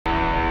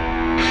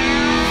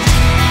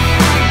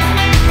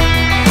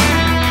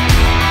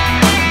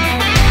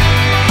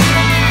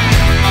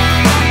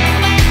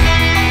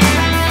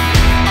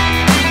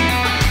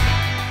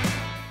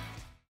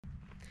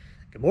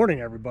morning,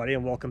 everybody,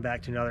 and welcome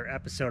back to another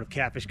episode of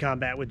Catfish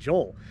Combat with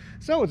Joel.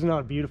 So it's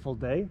another beautiful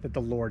day that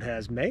the Lord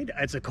has made.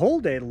 It's a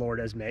cold day the Lord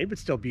has made, but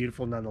still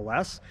beautiful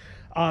nonetheless.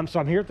 So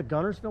I'm here at the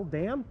Guntersville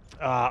Dam.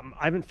 I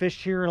haven't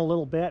fished here in a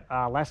little bit.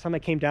 Last time I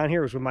came down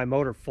here was when my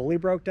motor fully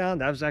broke down.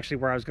 That was actually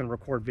where I was going to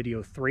record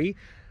video 3.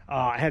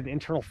 I had an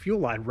internal fuel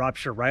line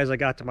rupture right as I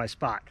got to my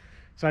spot.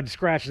 So I had to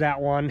scratch that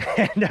one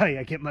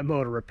and get my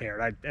motor repaired.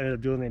 I ended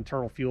up doing the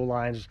internal fuel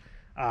lines,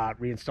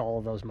 reinstall all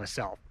of those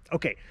myself.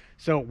 Okay,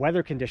 so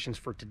weather conditions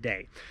for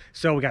today.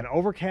 So we got an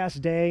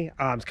overcast day.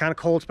 It's kind of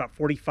cold. It's about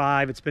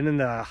 45. It's been in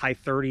the high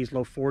 30s,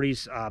 low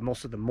 40s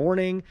most of the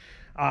morning.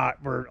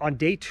 We're on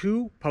day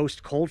 2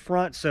 post cold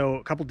front. So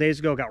a couple days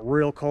ago it got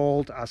real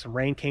cold. Some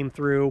rain came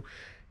through.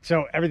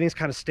 So everything's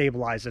kind of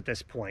stabilized at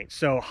this point.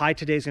 So high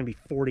today is going to be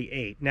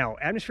 48. Now,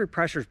 atmospheric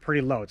pressure is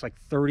pretty low. It's like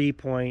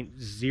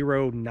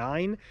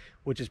 30.09,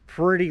 which is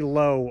pretty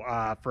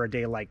low for a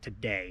day like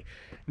today.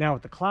 Now,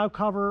 with the cloud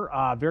cover,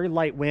 very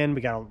light wind. We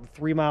got a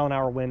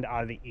 3-mile-an-hour wind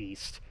out of the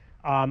east.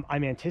 I'm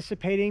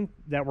anticipating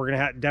that we're going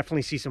to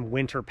definitely see some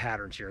winter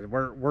patterns here.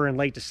 We're in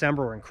late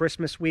December. We're in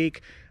Christmas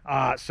week.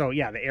 So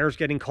yeah, the air's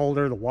getting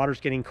colder. The water's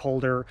getting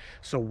colder.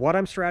 So what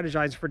I'm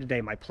strategizing for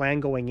today, my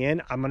plan going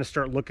in, I'm going to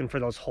start looking for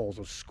those holes,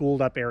 those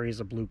schooled up areas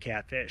of blue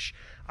catfish.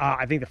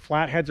 I think the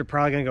flatheads are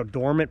probably going to go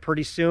dormant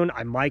pretty soon.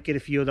 I might get a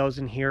few of those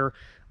in here.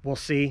 We'll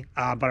see,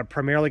 but I'm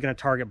primarily going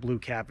to target blue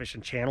catfish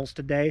and channels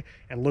today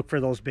and look for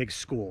those big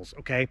schools,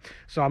 okay?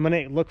 So I'm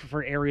going to look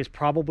for areas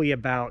probably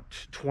about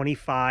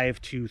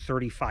 25 to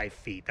 35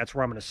 feet. That's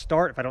where I'm going to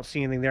start. If I don't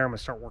see anything there, I'm going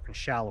to start working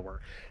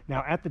shallower.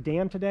 Now, at the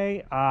dam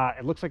today,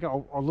 it looks like a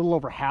little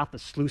over half the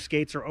sluice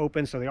gates are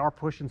open, so they are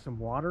pushing some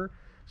water.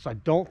 So I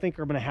don't think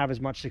we're going to have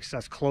as much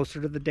success closer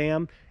to the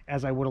dam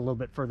as I would a little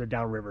bit further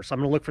downriver. So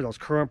I'm going to look for those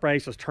current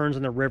breaks, those turns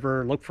in the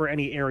river, look for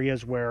any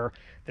areas where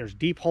there's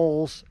deep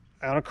holes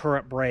on a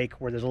current break,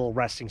 where there's a little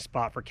resting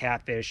spot for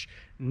catfish,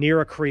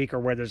 near a creek, or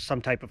where there's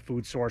some type of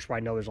food source where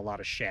I know there's a lot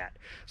of shad.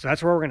 So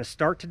that's where we're going to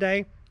start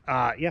today.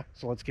 Yeah,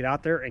 so let's get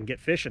out there and get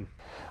fishing.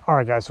 All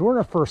right, guys, so we're in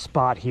our first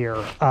spot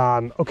here.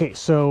 Okay,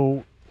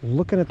 so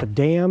looking at the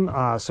dam,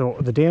 so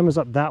the dam is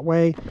up that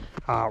way.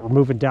 We're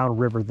moving down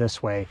river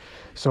this way.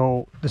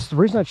 So this is the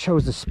reason I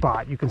chose this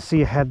spot. You can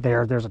see ahead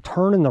there, there's a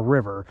turn in the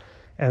river.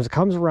 And as it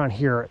comes around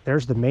here,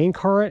 there's the main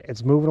current.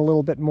 It's moving a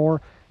little bit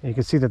more. And you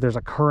can see that there's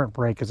a current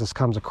break as this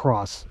comes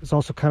across. It's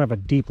also kind of a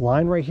deep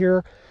line right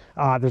here.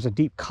 There's a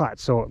deep cut.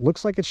 So it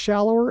looks like it's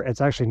shallower.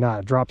 It's actually not.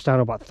 It drops down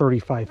about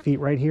 35 feet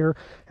right here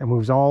and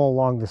moves all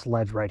along this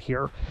ledge right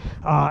here.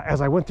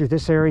 As I went through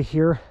this area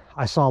here,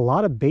 I saw a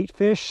lot of bait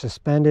fish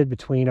suspended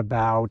between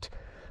about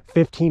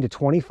 15 to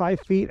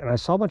 25 feet. And I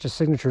saw a bunch of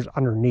signatures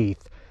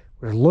underneath,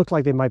 which looked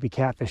like they might be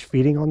catfish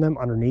feeding on them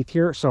underneath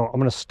here. So I'm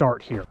going to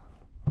start here.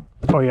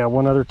 Oh yeah,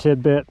 one other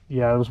tidbit.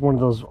 Yeah, it was one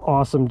of those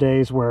awesome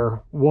days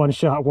where one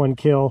shot, one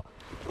kill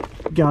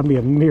got me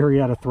a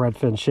myriad of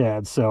threadfin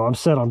shad. So I'm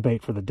set on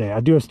bait for the day. I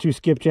do have 2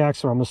 skipjacks,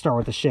 so I'm gonna start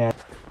with the shad.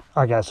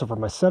 All right, guys, so for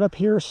my setup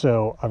here,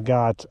 so I've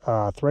got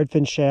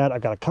threadfin shad.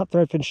 I've got a cut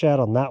threadfin shad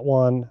on that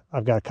one.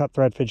 I've got a cut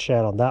threadfin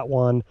shad on that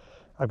one.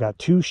 I've got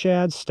 2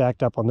 shads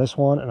stacked up on this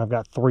one, and I've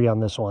got 3 on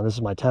this one. This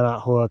is my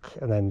 10-aught hook,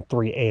 and then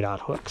 3 8-aught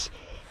hooks.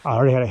 I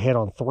already had a hit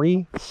on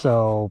 3,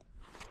 so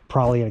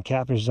probably in a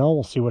catfish zone.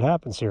 We'll see what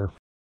happens here.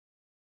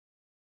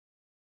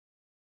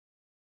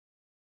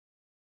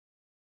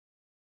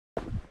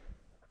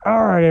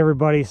 All right,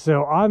 everybody,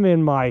 so I'm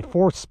in my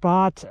 4th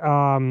spot.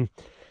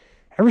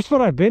 Every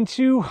spot I've been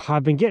to,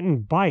 I've been getting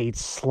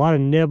bites, a lot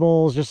of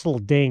nibbles, just little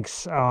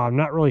dinks. I'm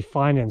not really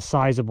finding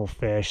sizable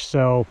fish.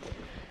 So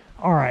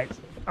all right,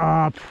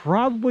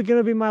 probably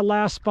gonna be my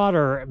last spot,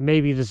 or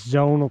maybe this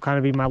zone will kind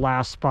of be my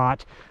last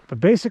spot. But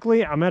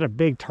basically, I'm at a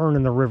big turn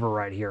in the river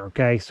right here,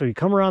 okay? So you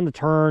come around the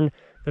turn,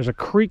 there's a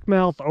creek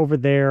mouth over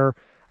there.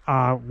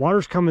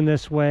 Water's coming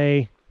this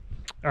way,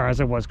 or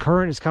as it was,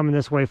 current is coming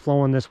this way,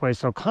 flowing this way.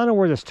 So kind of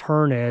where this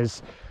turn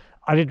is,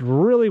 I did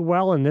really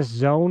well in this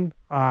zone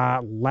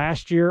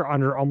last year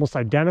under almost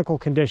identical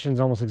conditions,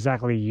 almost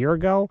exactly a year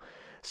ago.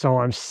 So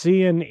I'm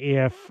seeing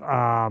if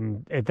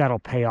that'll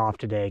pay off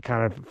today,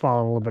 kind of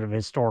following a little bit of a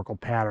historical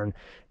pattern.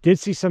 Did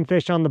see some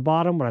fish on the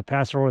bottom when I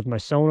passed over with my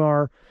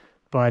sonar.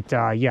 But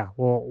yeah,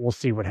 we'll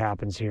see what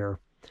happens here.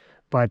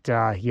 But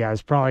yeah,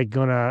 it's probably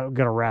gonna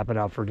wrap it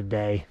up for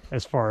today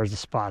as far as the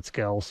spots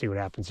go. We'll see what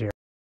happens here.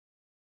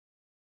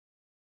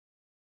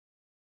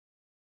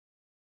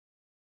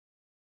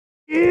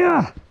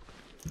 Yeah.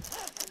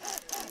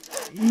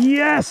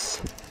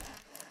 Yes.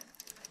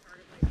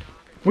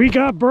 We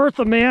got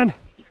Bertha, man.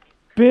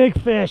 Big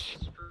fish.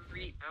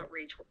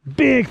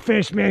 Big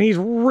fish, man. He's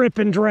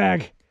ripping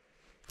drag.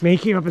 Man, he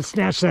came up and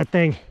snatched that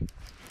thing.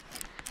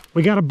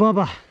 We got a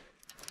Bubba.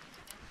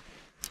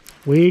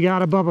 We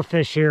got a Bubba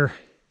fish here.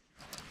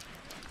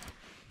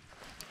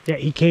 Yeah,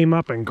 he came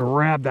up and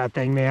grabbed that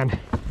thing, man.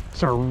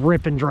 Started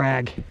ripping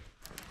drag.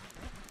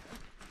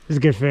 This is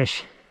a good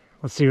fish.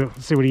 Let's see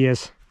what he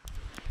is.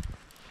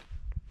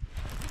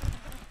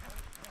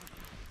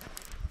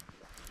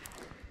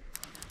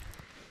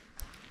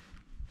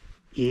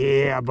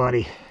 Yeah,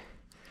 buddy.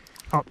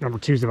 Oh, number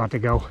 2's about to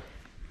go.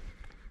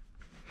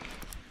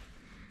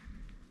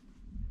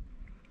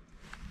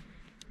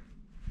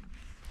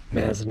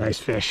 Man, that's a nice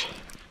fish.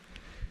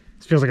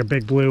 This feels like a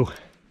big blue.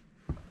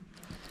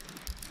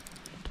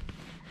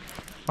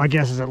 My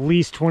guess is at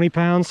least 20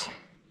 pounds.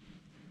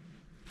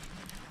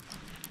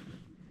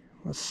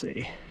 Let's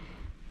see.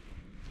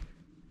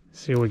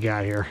 See what we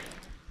got here.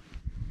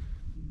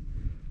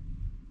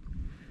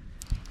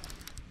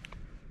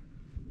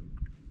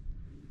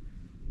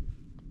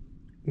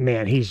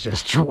 Man, he's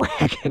just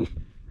dragging.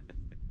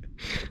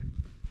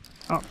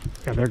 Oh,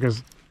 yeah, there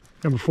goes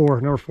number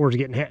 4. Number 4 is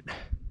getting hit.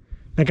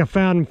 I think I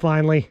found him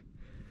finally.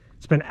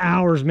 It's been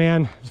hours,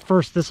 man.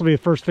 This will be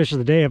the first fish of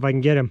the day if I can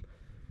get him.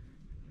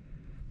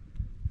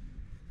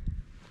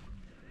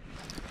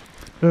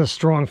 This is a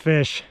strong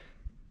fish.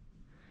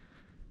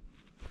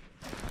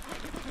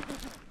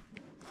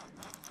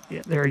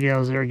 Yeah, there he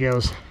goes, there he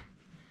goes.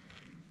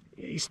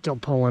 Yeah, he's still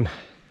pulling.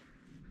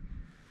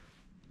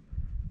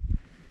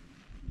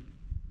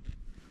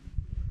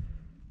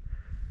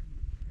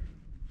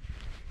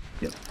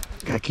 Yep,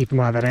 gotta keep him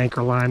out of that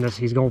anchor line.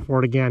 He's going for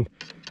it again.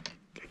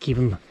 Gotta keep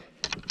him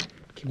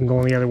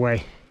going the other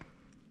way.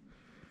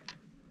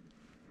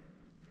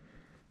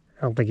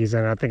 I don't think he's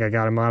in it. I think I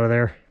got him out of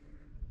there.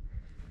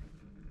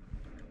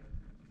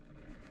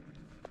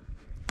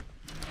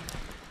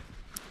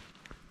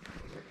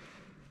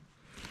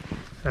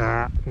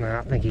 No,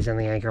 I think he's in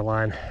the anchor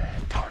line.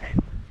 Darn it.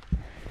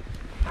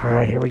 All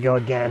right, here we go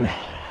again.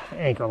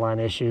 Anchor line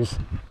issues.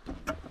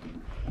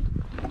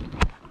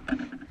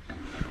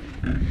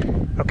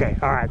 Okay,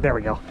 all right, there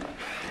we go.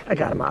 I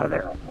got him out of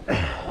there.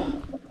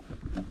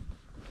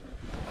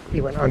 He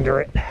went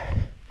under it.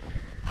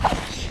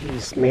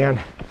 Jeez,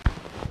 man.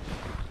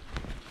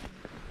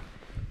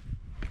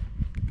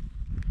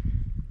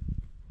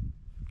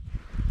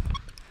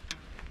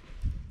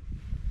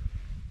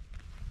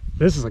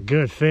 This is a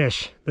good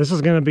fish. This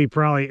is gonna be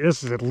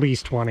this is at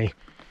least 20.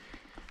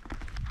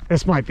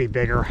 This might be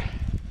bigger.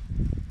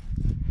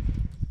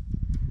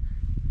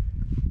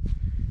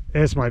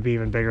 This might be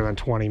even bigger than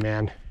 20,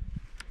 man.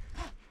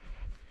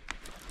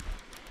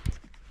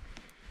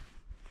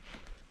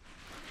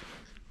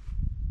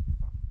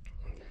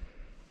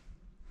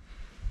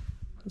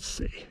 Let's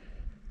see.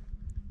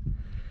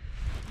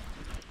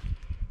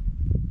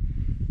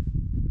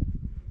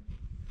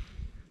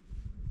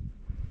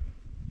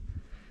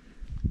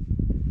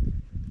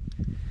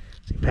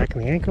 Back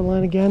in the anchor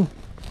line again.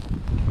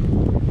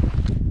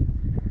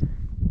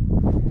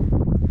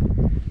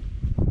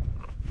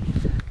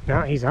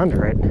 No, he's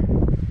under it.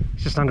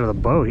 He's just under the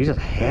boat. He's just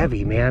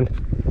heavy, man.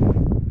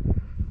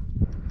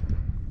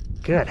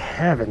 Good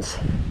heavens.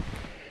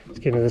 Let's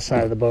get into this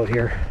side of the boat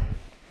here.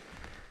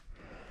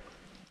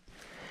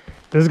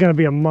 This is going to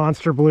be a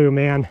monster blue,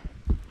 man.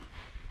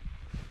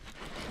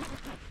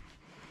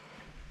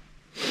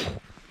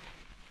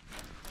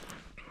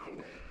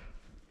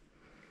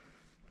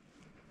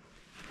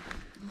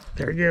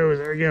 There he goes,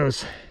 there he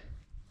goes.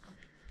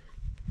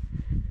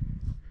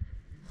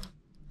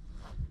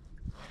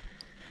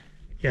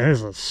 Yeah, this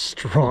is a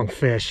strong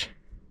fish.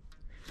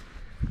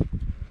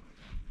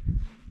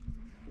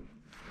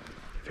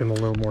 Give him a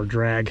little more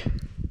drag.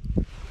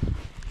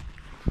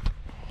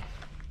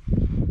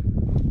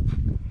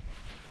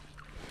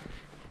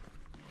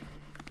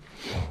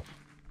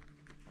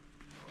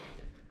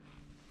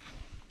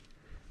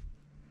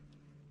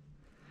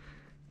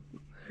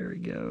 There he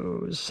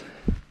goes.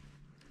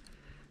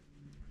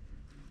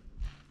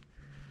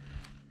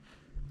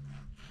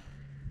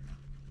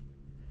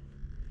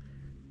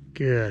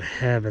 Good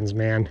heavens,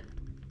 man.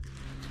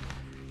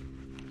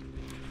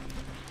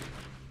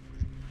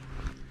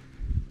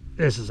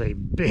 This is a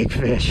big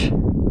fish.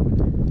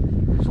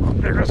 Oh,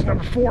 there goes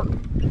number 4.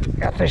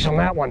 Got fish on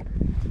that one.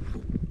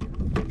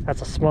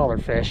 That's a smaller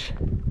fish.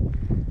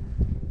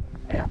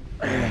 Yeah.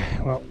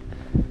 Well,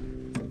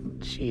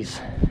 jeez.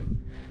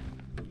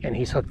 And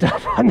he's hooked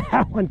up on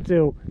that one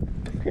too.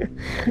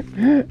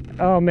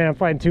 Oh man, I'm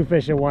fighting 2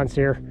 fish at once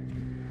here.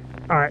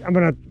 All right, I'm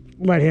gonna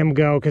let him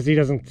go because he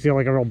doesn't feel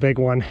like a real big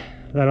one.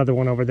 That other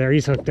one over there,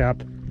 he's hooked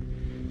up.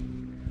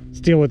 Let's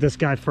deal with this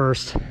guy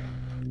first.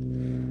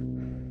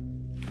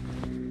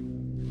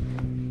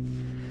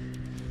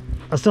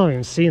 I still haven't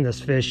even seen this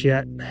fish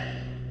yet.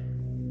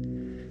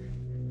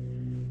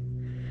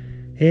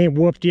 He ain't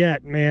whooped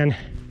yet, man.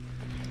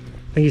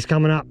 I think he's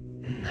coming up.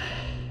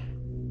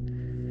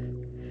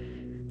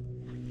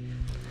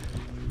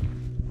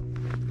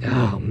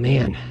 Oh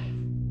man.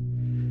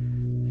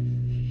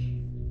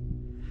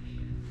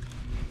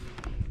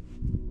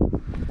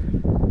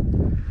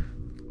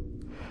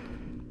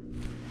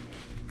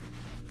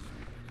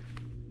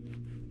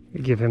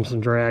 Give him some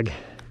drag.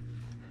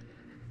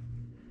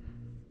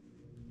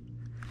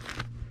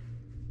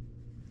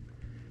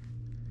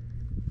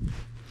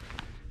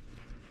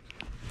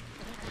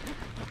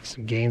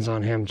 Some gains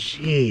on him.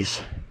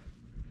 Jeez.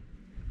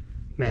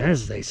 Man,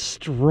 this is a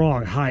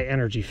strong, high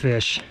energy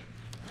fish.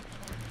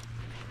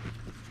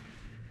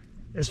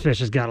 This fish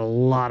has got a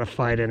lot of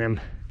fight in him.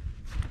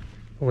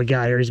 What we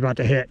got here, he's about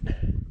to hit.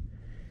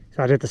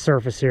 So I'd hit the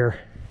surface here.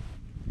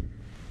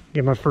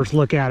 Get my first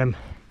look at him.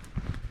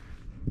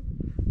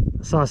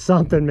 I saw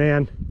something,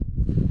 man.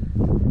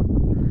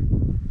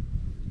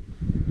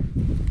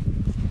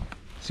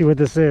 See what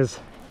this is.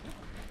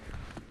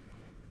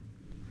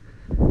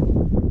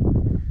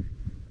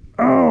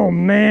 Oh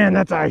man,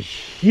 that's a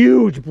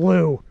huge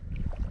blue.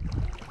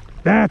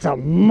 That's a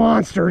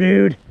monster,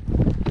 dude.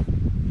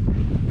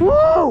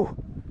 Whoa!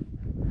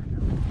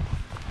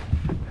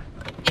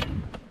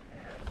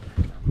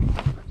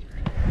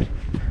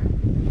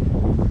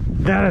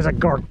 That is a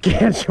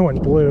gargantuan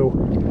blue.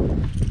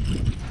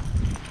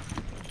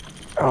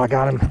 Oh, I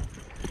got him.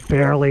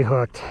 Barely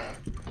hooked.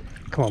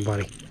 Come on,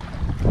 buddy.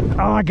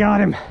 Oh, I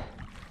got him.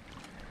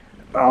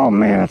 Oh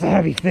man, that's a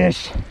heavy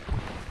fish.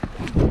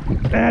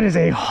 That is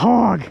a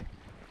hog.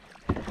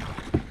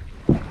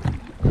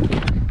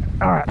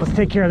 All right, let's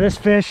take care of this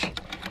fish.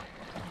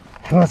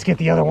 And let's get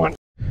the other one.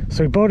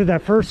 So we boated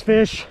that first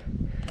fish.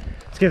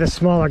 Let's get a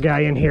smaller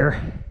guy in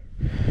here.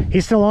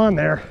 He's still on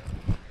there.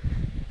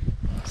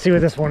 See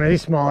what this one is.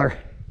 He's smaller.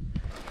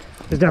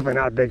 It's definitely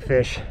not a big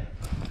fish.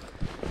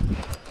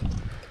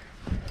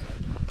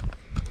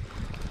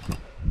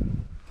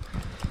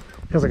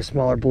 Feels like a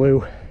smaller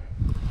blue.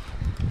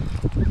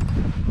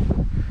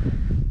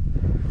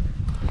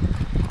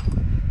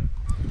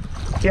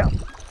 Yeah,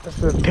 that's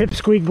the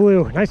pipsqueak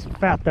blue. Nice and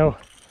fat though.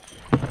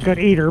 Good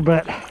eater,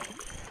 but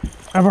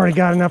I've already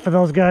got enough of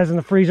those guys in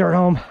the freezer at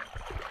home.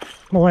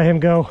 I'm gonna let him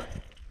go.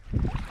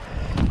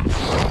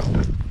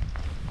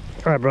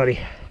 All right, buddy.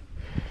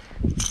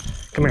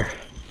 Come here.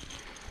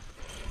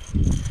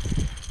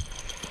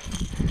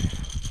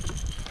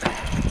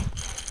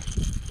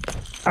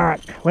 All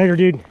right, later,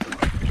 dude.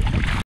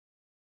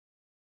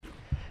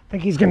 I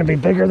think he's gonna be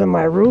bigger than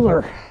my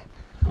ruler.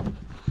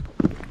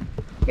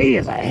 He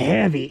is a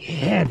heavy,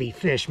 heavy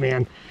fish,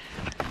 man.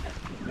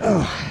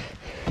 Oh.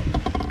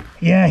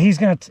 Yeah, he's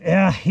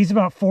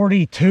about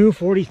 42,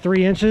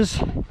 43 inches.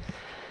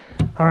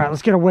 All right,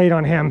 let's get a weight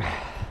on him.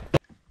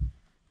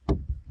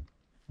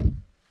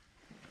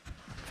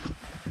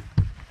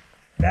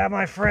 That,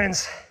 my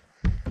friends,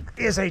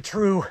 is a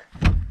true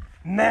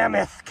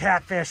mammoth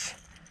catfish.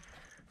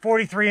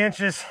 43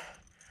 inches,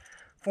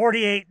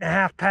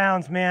 48.5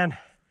 pounds, man.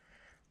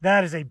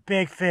 That is a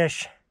big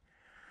fish.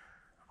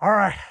 All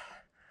right,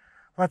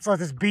 let's let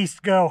this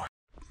beast go.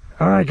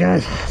 All right,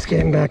 guys, let's get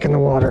him back in the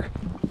water.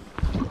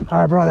 All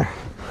right, brother.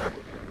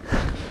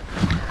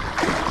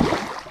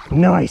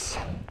 Nice.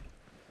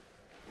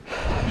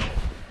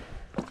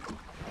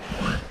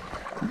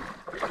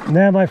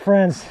 Now, my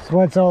friends, is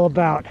what it's all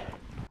about.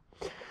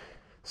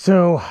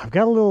 So I've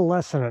got a little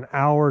less than an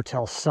hour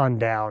till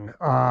sundown.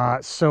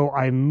 So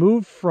I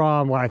moved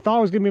from what I thought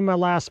was gonna be my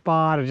last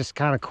spot. I just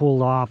kind of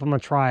cooled off. I'm gonna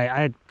try,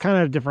 I had kind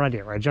of a different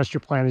idea, right? Adjust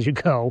your plan as you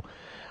go.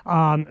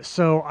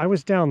 So I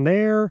was down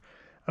there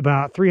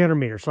about 300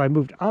 meters. So I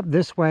moved up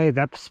this way.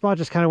 That spot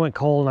just kind of went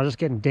cold and I was just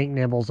getting dink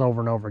nibbles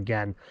over and over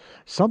again.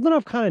 Something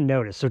I've kind of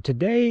noticed. So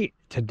today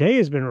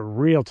has been a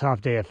real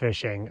tough day of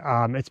fishing.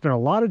 It's been a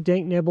lot of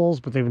dink nibbles,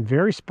 but they've been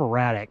very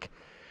sporadic.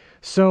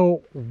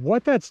 So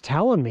what that's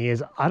telling me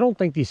is I don't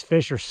think these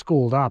fish are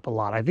schooled up a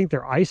lot. I think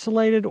they're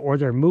isolated or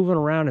they're moving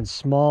around in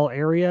small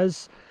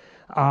areas,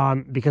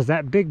 because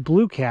that big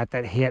blue cat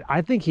that hit,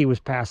 I think he was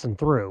passing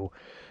through.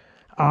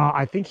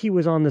 I think he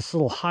was on this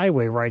little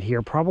highway right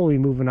here, probably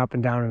moving up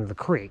and down into the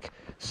creek.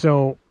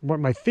 So what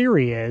my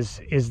theory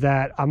is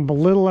that I'm a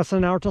little less than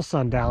an hour till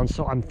sundown.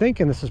 So I'm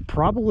thinking this is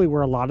probably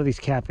where a lot of these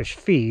catfish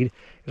feed,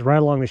 is right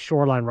along the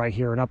shoreline right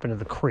here and up into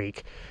the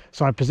creek.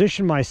 So I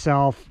positioned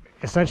myself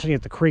essentially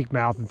at the creek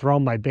mouth and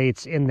thrown my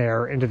baits in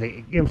there into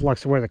the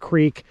influx of where the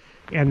creek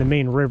and the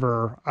main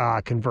river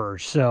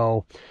converge.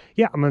 So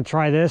yeah, I'm gonna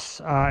try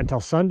this until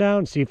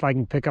sundown, see if I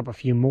can pick up a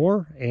few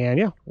more, and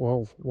yeah,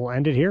 we'll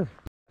end it here.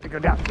 Go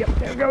down. Yep,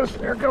 there it goes.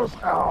 There it goes.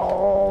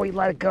 Oh, he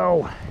let it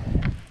go.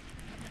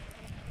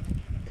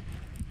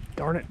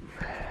 Darn it.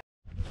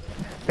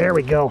 There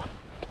we go.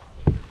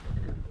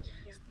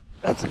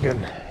 That's a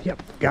good one.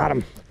 Yep, got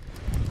him.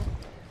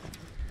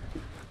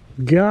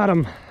 Got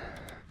him.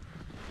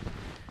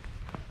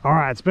 All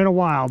right, it's been a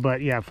while,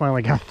 but yeah,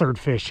 finally got a third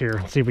fish here.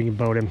 Let's see if we can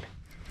boat him.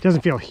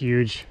 Doesn't feel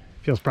huge.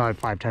 Feels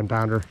probably 5-10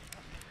 pounder.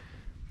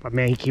 But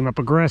man, he came up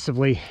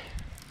aggressively.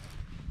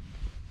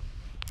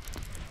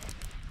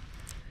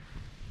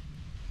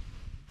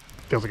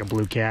 Feels like a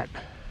blue cat.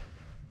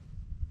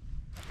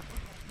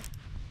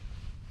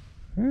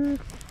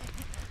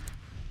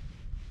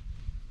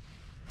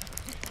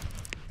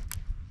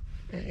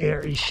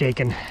 There, he's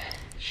shaking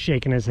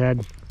his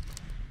head.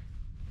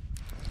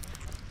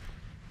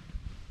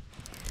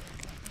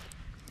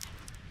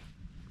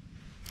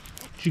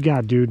 What you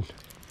got, dude?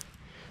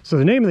 So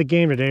the name of the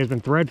game today has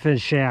been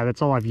threadfin shad.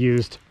 That's all I've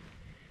used,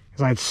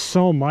 because I had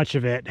so much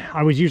of it.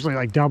 I was usually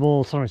like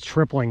double, sometimes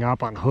tripling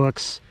up on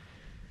hooks.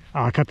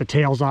 Cut the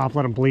tails off,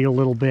 let them bleed a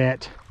little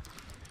bit.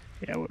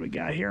 Yeah, what do we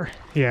got here?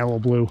 Yeah, a little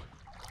blue.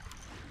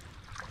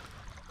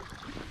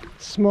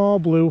 Small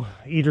blue,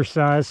 eater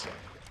size.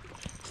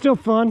 Still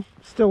fun,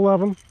 still love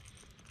them.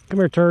 Come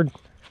here, turd.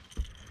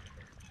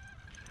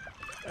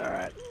 All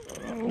right,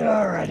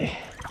 alrighty.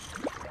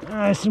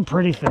 Nice and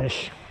pretty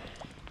fish.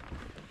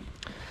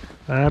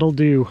 That'll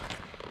do.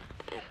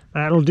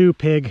 That'll do,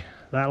 pig.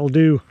 That'll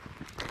do.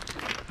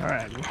 All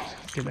right,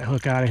 Get that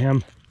hook out of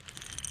him.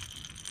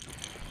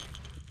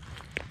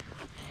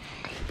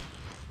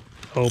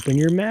 Open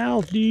your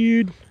mouth,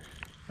 dude.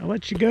 I'll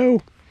let you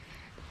go.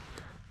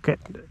 Okay,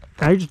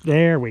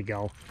 there we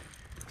go.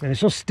 And they're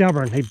so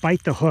stubborn, they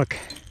bite the hook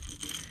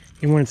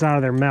even when it's out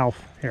of their mouth.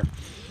 Here.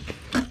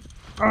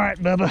 All right,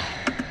 Bubba.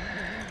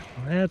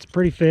 That's a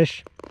pretty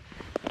fish.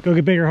 Go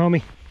get bigger,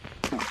 homie.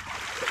 The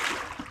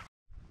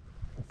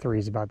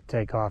 3's about to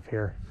take off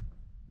here.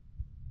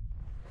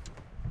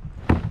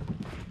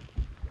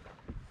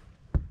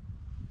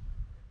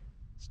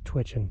 It's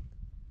twitching.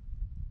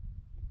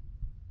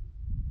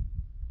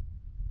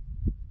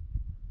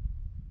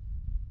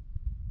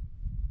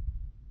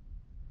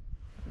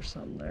 There's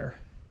something there.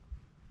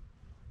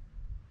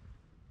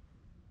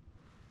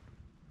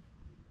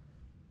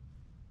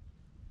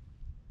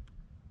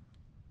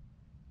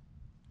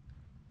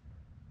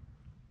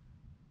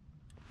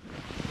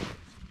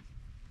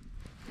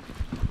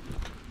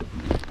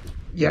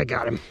 Yeah, I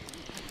got him.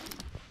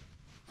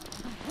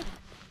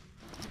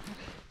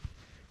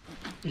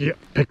 Yep,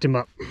 picked him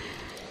up.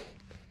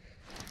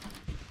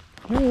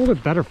 A little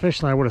bit better fish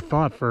than I would have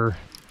thought for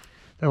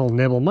that little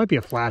nibble. Might be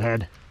a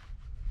flathead.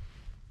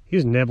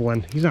 He's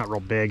nibbling. He's not real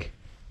big.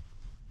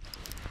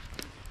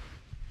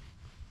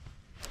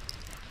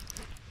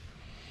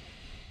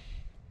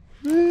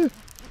 He's a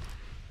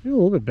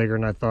little bit bigger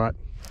than I thought.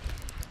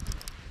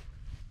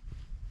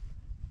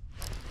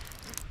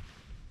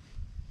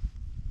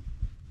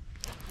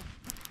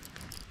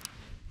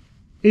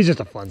 He's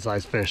just a fun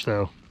size fish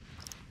though.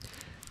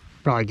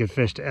 Probably a good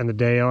fish to end the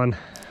day on.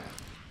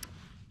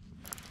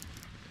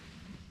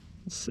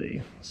 Let's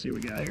see what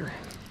we got here.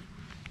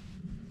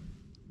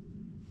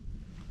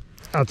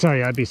 I'll tell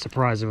you, I'd be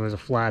surprised if it was a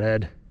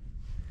flathead.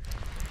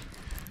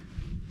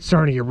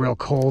 Starting to get real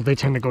cold. They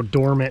tend to go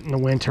dormant in the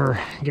winter,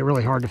 get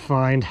really hard to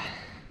find.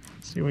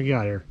 Let's see what we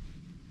got here.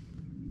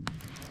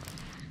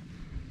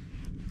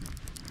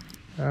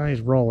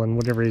 He's rolling,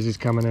 whatever it is he's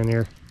coming in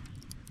here.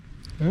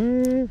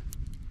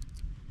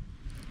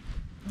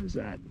 What is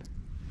that?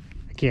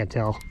 I can't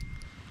tell.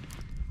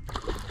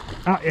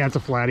 Oh, yeah, it's a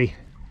flatty.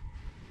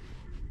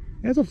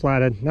 It's a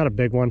flathead, not a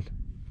big one,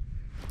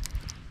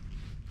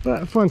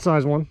 but a fun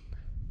size one.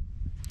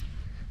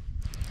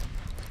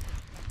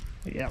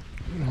 Yep,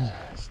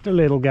 just a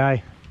little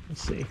guy.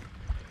 Let's see.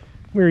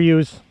 We're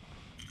used.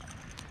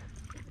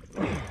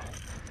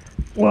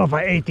 Well, if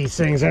I ate these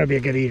things, that would be a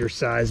good eater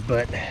size,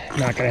 but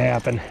not gonna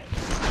happen.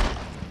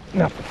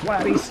 Not for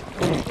flatties.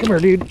 Come here,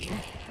 dude.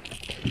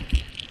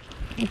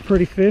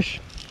 Pretty fish.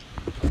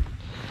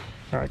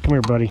 All right, come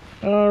here, buddy.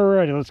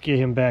 Alrighty, let's get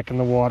him back in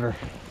the water.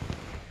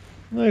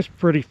 Nice,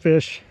 pretty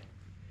fish.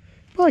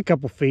 Probably a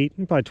couple feet,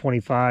 probably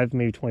 25,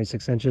 maybe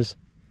 26 inches.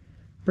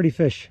 Pretty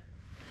fish.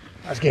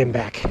 Let's get him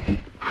back.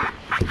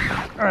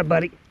 All right,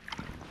 buddy.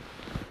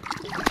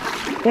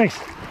 Thanks.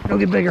 Go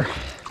get bigger.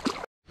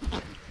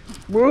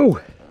 Whoa!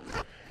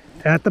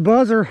 At the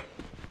buzzer.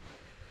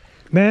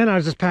 Man, I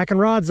was just packing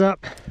rods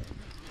up.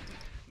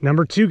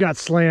 Number 2 got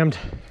slammed.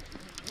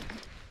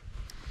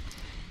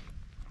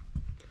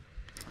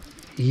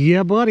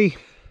 Yeah, buddy.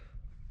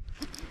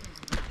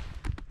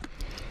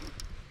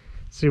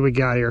 See what we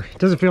got here. It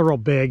doesn't feel real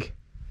big.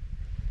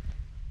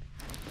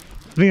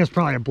 I think that's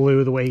probably a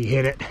blue the way he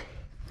hit it.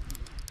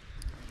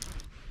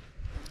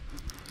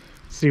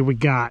 See what we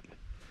got.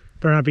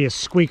 Better not be a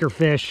squeaker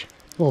fish.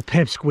 A little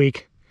pip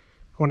squeak.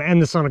 I want to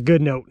end this on a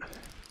good note.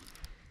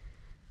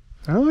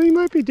 Oh, he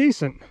might be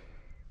decent.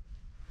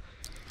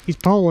 He's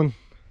pulling.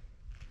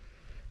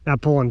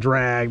 Not pulling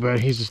drag, but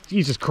he's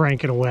just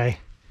cranking away.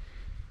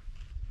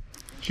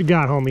 What you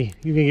got, homie?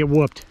 You're gonna get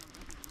whooped.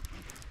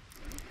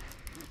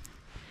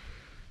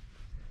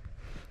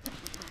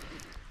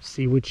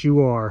 See what you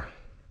are.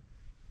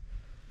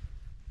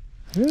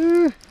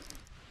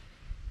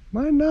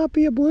 Might not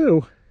be a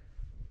blue.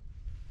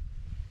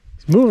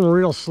 He's moving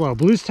real slow.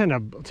 Blues tend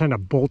to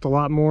bolt a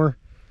lot more,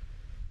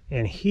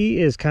 and he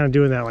is kind of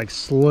doing that like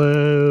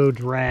slow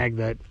drag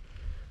that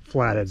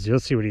flatheads do.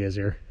 Let's see what he is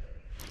here.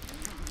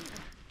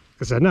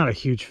 Like I said, not a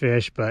huge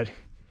fish, but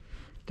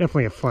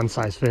definitely a fun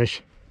size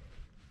fish.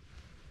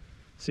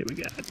 Let's see what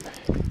we got.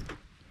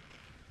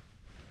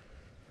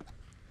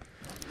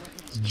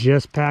 It's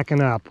just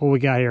packing up. What we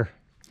got here?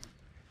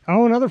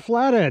 Oh, another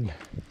flathead.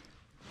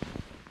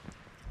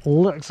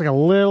 Looks like a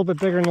little bit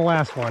bigger than the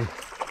last one.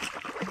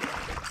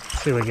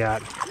 Let's see what we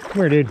got.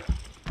 Come here, dude.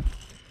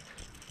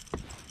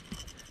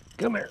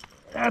 Come here.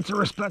 That's a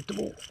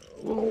respectable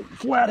little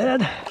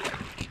flathead.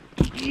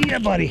 Yeah,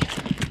 buddy.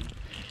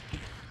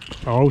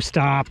 Oh,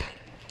 stop.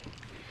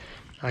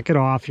 Knock it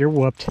off. You're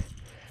whooped.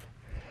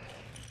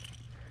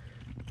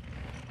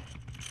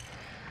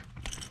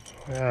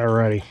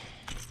 Alrighty.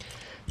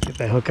 Get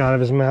that hook out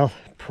of his mouth.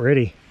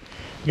 Pretty.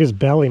 Look at his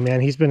belly,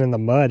 man. He's been in the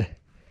mud.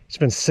 He's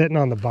been sitting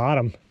on the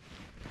bottom.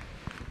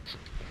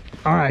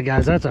 Alright,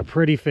 guys. That's a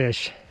pretty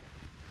fish.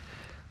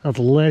 Let's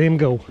let him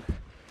go.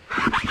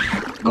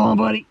 Go on,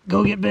 buddy.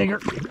 Go get bigger.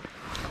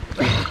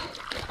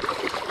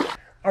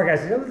 Alright,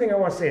 guys. The other thing I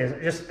want to say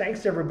is just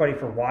thanks to everybody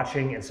for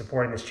watching and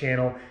supporting this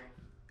channel.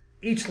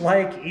 each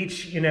like,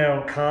 each, you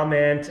know,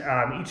 comment,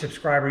 each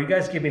subscriber, you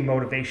guys give me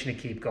motivation to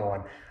keep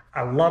going.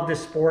 I love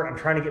this sport. I'm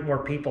trying to get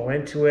more people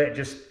into it.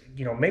 Just,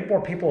 you know, make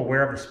more people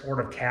aware of the sport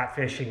of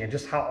catfishing and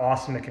just how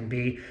awesome it can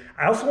be.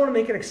 I also want to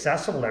make it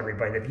accessible to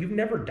everybody. If you've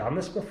never done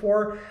this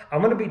before,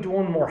 I'm going to be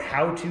doing more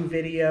how-to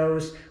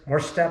videos, more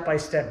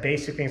step-by-step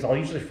basic things. I'll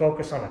usually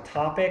focus on a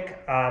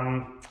topic,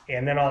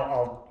 and then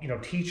I'll you know,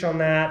 teach on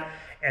that,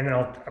 and then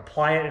I'll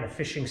apply it in a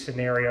fishing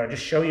scenario and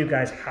just show you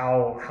guys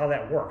how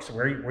that works,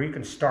 where you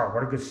can start,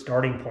 what are good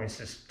starting points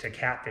to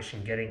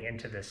catfishing, getting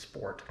into this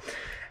sport.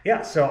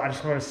 Yeah, so I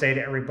just want to say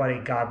to everybody,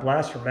 God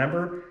bless.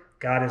 Remember,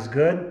 God is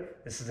good.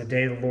 This is the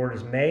day the Lord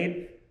has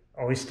made.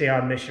 Always stay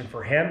on mission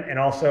for him. And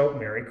also,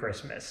 Merry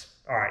Christmas.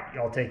 All right,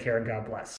 y'all take care and God bless.